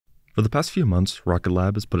For the past few months, Rocket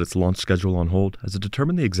Lab has put its launch schedule on hold as it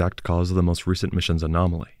determined the exact cause of the most recent mission's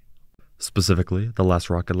anomaly. Specifically, the last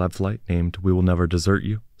Rocket Lab flight, named We Will Never Desert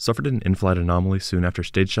You, suffered an in-flight anomaly soon after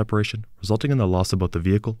stage separation, resulting in the loss of both the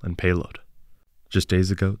vehicle and payload. Just days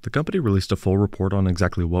ago, the company released a full report on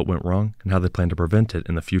exactly what went wrong and how they plan to prevent it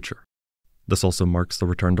in the future. This also marks the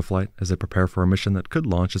return to flight as they prepare for a mission that could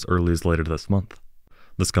launch as early as later this month.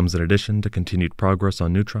 This comes in addition to continued progress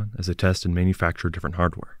on Neutron as they test and manufacture different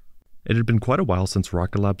hardware. It had been quite a while since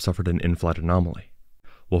Rocket Lab suffered an in-flight anomaly.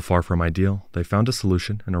 While far from ideal, they found a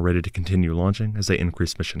solution and are ready to continue launching as they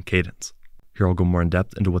increase mission cadence. Here I'll go more in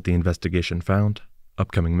depth into what the investigation found,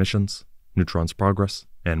 upcoming missions, Neutron's progress,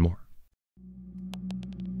 and more.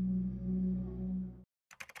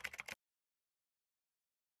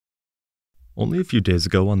 Only a few days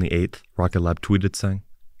ago on the 8th, Rocket Lab tweeted saying,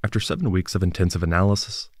 "After 7 weeks of intensive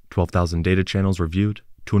analysis, 12,000 data channels reviewed,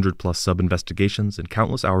 200 plus sub-investigations, and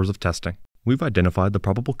countless hours of testing, we've identified the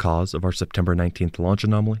probable cause of our September 19th launch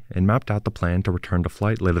anomaly and mapped out the plan to return to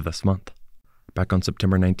flight later this month." Back on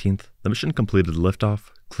September 19th, the mission completed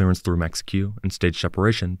liftoff, clearance through Max-Q, and stage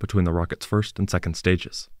separation between the rocket's first and second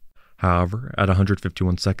stages. However, at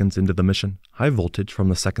 151 seconds into the mission, high voltage from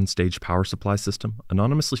the second stage power supply system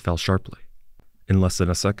anonymously fell sharply. In less than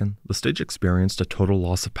a second, the stage experienced a total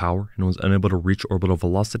loss of power and was unable to reach orbital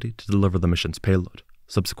velocity to deliver the mission's payload,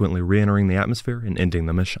 subsequently re-entering the atmosphere and ending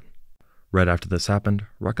the mission. Right after this happened,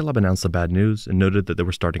 Rocket Lab announced the bad news and noted that they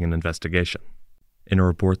were starting an investigation. In a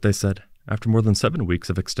report, they said, "After more than 7 weeks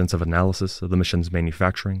of extensive analysis of the mission's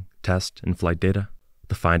manufacturing, test, and flight data,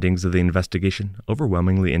 the findings of the investigation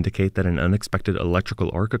overwhelmingly indicate that an unexpected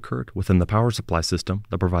electrical arc occurred within the power supply system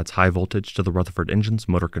that provides high voltage to the Rutherford engine's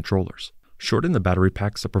motor controllers, shorting the battery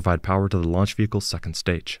packs that provide power to the launch vehicle's second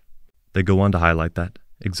stage." They go on to highlight that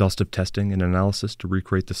exhaustive testing and analysis to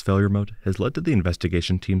recreate this failure mode has led to the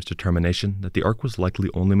investigation team's determination that the arc was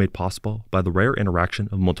likely only made possible by the rare interaction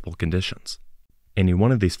of multiple conditions. Any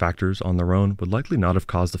one of these factors on their own would likely not have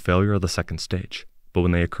caused the failure of the second stage, but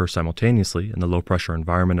when they occur simultaneously in the low-pressure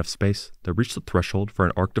environment of space, they reach the threshold for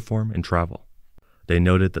an arc to form and travel. They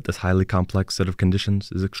noted that this highly complex set of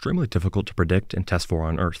conditions is extremely difficult to predict and test for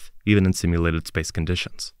on Earth, even in simulated space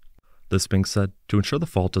conditions. This being said, to ensure the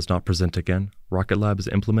fault does not present again, Rocket Lab is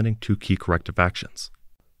implementing 2 key corrective actions.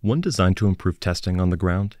 One designed to improve testing on the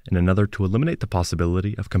ground, and another to eliminate the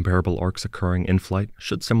possibility of comparable arcs occurring in flight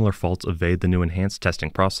should similar faults evade the new enhanced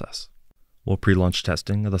testing process. While pre-launch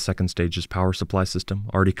testing of the second stage's power supply system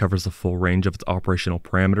already covers the full range of its operational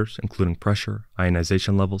parameters, including pressure,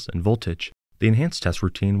 ionization levels, and voltage, the enhanced test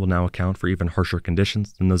routine will now account for even harsher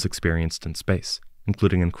conditions than those experienced in space,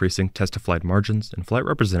 including increasing test-to-flight margins and flight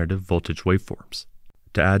representative voltage waveforms.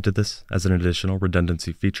 To add to this, as an additional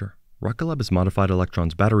redundancy feature, Rocket Lab has modified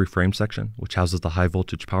Electron's battery frame section, which houses the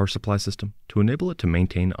high-voltage power supply system, to enable it to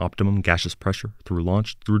maintain optimum gaseous pressure through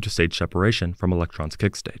launch through to stage separation from Electron's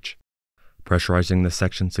kick stage. Pressurizing this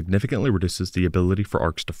section significantly reduces the ability for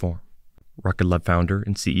arcs to form. Rocket Lab founder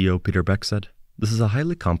and CEO Peter Beck said, "This is a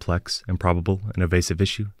highly complex, improbable, and evasive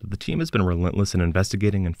issue that the team has been relentless in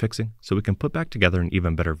investigating and fixing so we can put back together an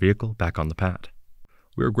even better vehicle back on the pad.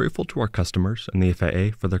 We are grateful to our customers and the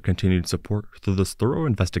FAA for their continued support through this thorough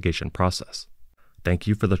investigation process. Thank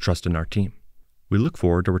you for the trust in our team. We look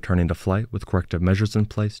forward to returning to flight with corrective measures in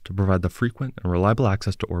place to provide the frequent and reliable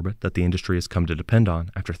access to orbit that the industry has come to depend on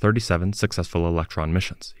after 37 successful Electron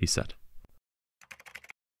missions," he said.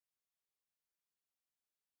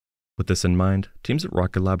 With this in mind, teams at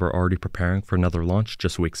Rocket Lab are already preparing for another launch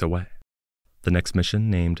just weeks away. The next mission,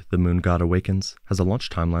 named The Moon God Awakens, has a launch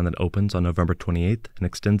timeline that opens on November 28th and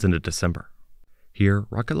extends into December. Here,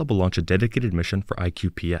 Rocket Lab will launch a dedicated mission for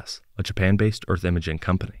IQPS, a Japan-based Earth imaging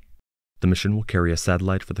company. The mission will carry a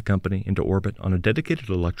satellite for the company into orbit on a dedicated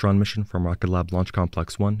Electron mission from Rocket Lab Launch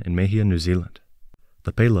Complex 1 in Mahia, New Zealand.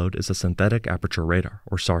 The payload is a synthetic aperture radar,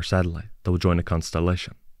 or SAR satellite, that will join a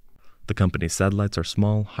constellation. The company's satellites are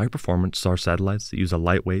small, high-performance SAR satellites that use a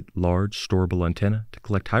lightweight, large, storable antenna to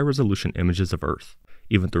collect high-resolution images of Earth,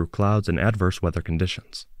 even through clouds and adverse weather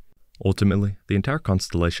conditions. Ultimately, the entire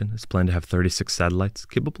constellation is planned to have 36 satellites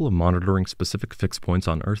capable of monitoring specific fixed points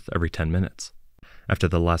on Earth every 10 minutes. After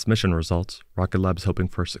the last mission results, Rocket Lab is hoping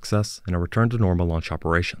for success and a return to normal launch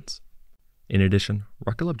operations. In addition,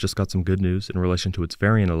 Rocket Lab just got some good news in relation to its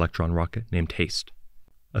variant Electron rocket named HASTE.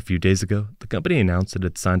 A few days ago, the company announced it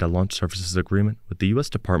had signed a launch services agreement with the U.S.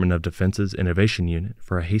 Department of Defense's Innovation Unit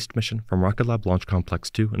for a HASTE mission from Rocket Lab Launch Complex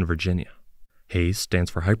 2 in Virginia. HASTE stands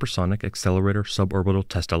for Hypersonic Accelerator Suborbital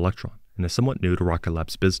Test Electron and is somewhat new to Rocket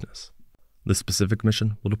Lab's business. This specific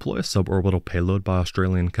mission will deploy a suborbital payload by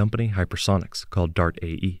Australian company Hypersonics called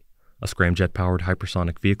DART-AE, a scramjet-powered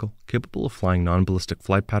hypersonic vehicle capable of flying non-ballistic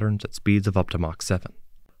flight patterns at speeds of up to Mach 7.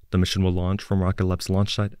 The mission will launch from Rocket Lab's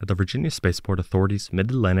launch site at the Virginia Spaceport Authority's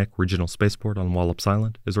Mid-Atlantic Regional Spaceport on Wallops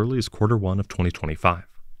Island as early as Q1 of 2025.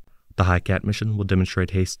 The HyCat mission will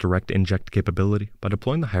demonstrate HASTE's direct inject capability by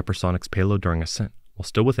deploying the hypersonic's payload during ascent, while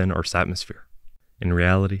still within Earth's atmosphere. In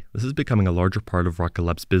reality, this is becoming a larger part of Rocket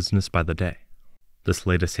Lab's business by the day. This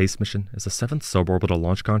latest HASTE mission is the 7th suborbital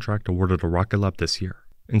launch contract awarded to Rocket Lab this year,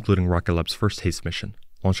 including Rocket Lab's first HASTE mission,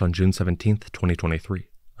 launched on June 17, 2023,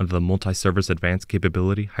 under the Multi-Service Advanced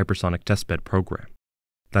Capability Hypersonic Testbed program.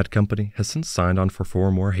 That company has since signed on for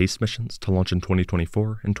 4 more HASTE missions to launch in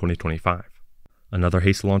 2024 and 2025. Another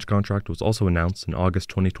HASTE launch contract was also announced in August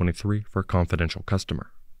 2023 for a confidential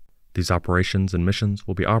customer. These operations and missions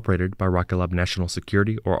will be operated by Rocket Lab National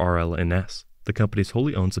Security, or RLNS, the company's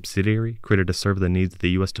wholly owned subsidiary created to serve the needs of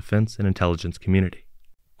the U.S. defense and intelligence community.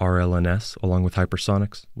 RLNS, along with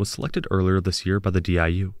Hypersonics, was selected earlier this year by the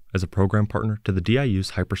DIU as a program partner to the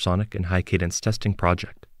DIU's Hypersonic and High Cadence Testing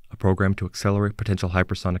Project, a program to accelerate potential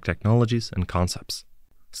hypersonic technologies and concepts,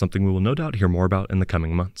 something we will no doubt hear more about in the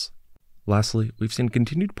coming months. Lastly, we've seen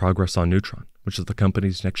continued progress on Neutron, which is the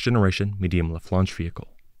company's next-generation medium-lift launch vehicle.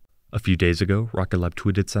 A few days ago, Rocket Lab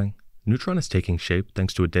tweeted saying, "Neutron is taking shape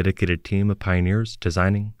thanks to a dedicated team of pioneers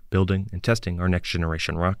designing, building, and testing our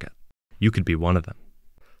next-generation rocket. You could be one of them."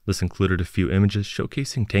 This included a few images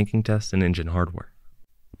showcasing tanking tests and engine hardware.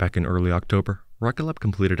 Back in early October, Rocket Lab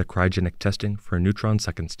completed a cryogenic testing for a Neutron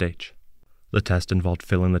second stage. The test involved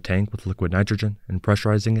filling the tank with liquid nitrogen and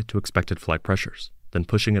pressurizing it to expected flight pressures, then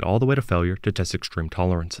pushing it all the way to failure to test extreme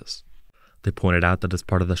tolerances. They pointed out that as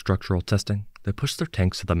part of the structural testing, they pushed their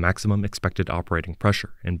tanks to the maximum expected operating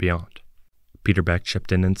pressure and beyond. Peter Beck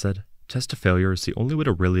chipped in and said, "Test to failure is the only way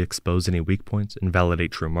to really expose any weak points and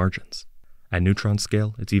validate true margins. At Neutron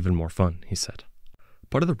scale, it's even more fun," he said.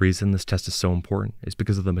 Part of the reason this test is so important is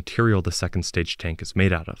because of the material the second stage tank is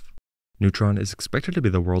made out of. Neutron is expected to be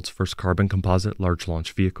the world's first carbon composite large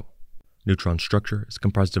launch vehicle. Neutron's structure is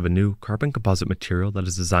comprised of a new carbon composite material that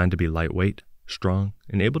is designed to be lightweight, strong,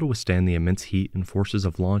 and able to withstand the immense heat and forces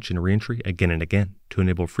of launch and reentry again and again to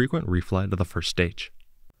enable frequent reflight of the first stage.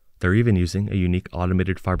 They're even using a unique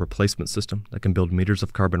automated fiber placement system that can build meters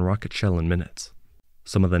of carbon rocket shell in minutes.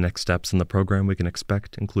 Some of the next steps in the program we can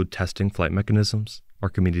expect include testing flight mechanisms,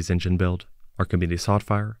 Archimedes engine build, Archimedes hot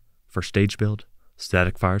fire, first stage build,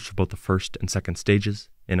 static fires for both the first and second stages,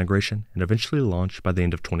 integration, and eventually launch by the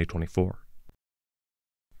end of 2024.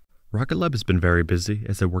 Rocket Lab has been very busy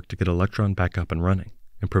as they work to get Electron back up and running,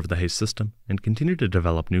 improve the HASTE system, and continue to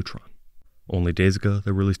develop Neutron. Only days ago,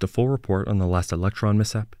 they released a full report on the last Electron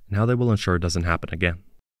mishap and how they will ensure it doesn't happen again.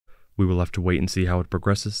 We will have to wait and see how it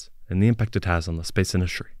progresses and the impact it has on the space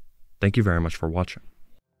industry. Thank you very much for watching.